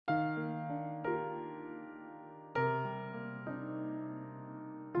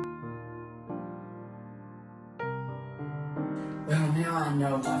Well, now I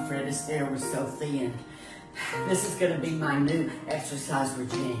know why Fred Astaire was so thin. This is going to be my new exercise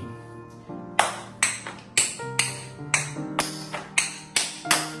routine. I'm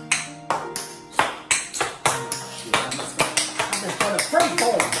just going to free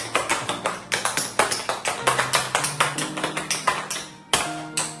form.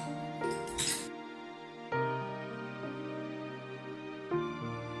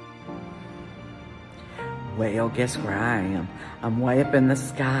 Well, guess where I am? I'm way up in the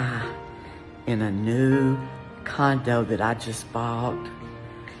sky in a new condo that I just bought.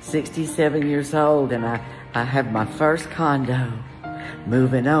 67 years old, and I have my first condo.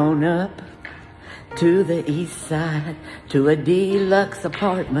 Moving on up to the east side, to a deluxe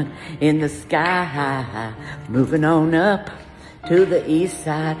apartment in the sky. Moving on up to the east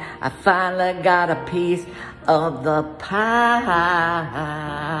side, I finally got a piece of the pie.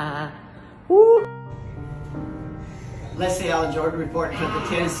 Woo! Leslie Allen Jordan reporting for the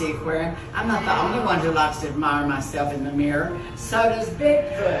Tennessee Aquarium. I'm not the only one who likes to admire myself in the mirror. So does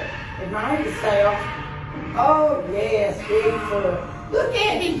Bigfoot. Admire yourself. Oh yes, Bigfoot. Look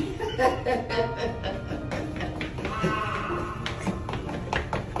at him.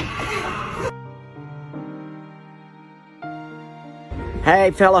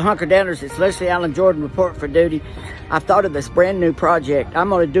 Hey, fellow hunker-downers, it's Leslie Allen Jordan report for duty. I've thought of this brand new project. I'm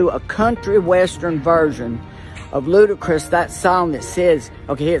going to do a country western version of Ludacris, that song that says,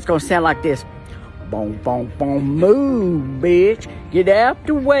 okay, here it's gonna sound like this. Boom, boom, boom, move, bitch. Get out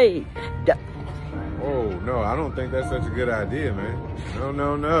the way. Oh, no, I don't think that's such a good idea, man.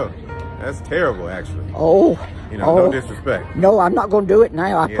 No. That's terrible, actually. Oh. You know, no disrespect. No, I'm not gonna do it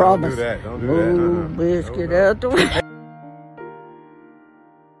now, I promise. Don't do that. Don't do move, that. Bitch, get out the way.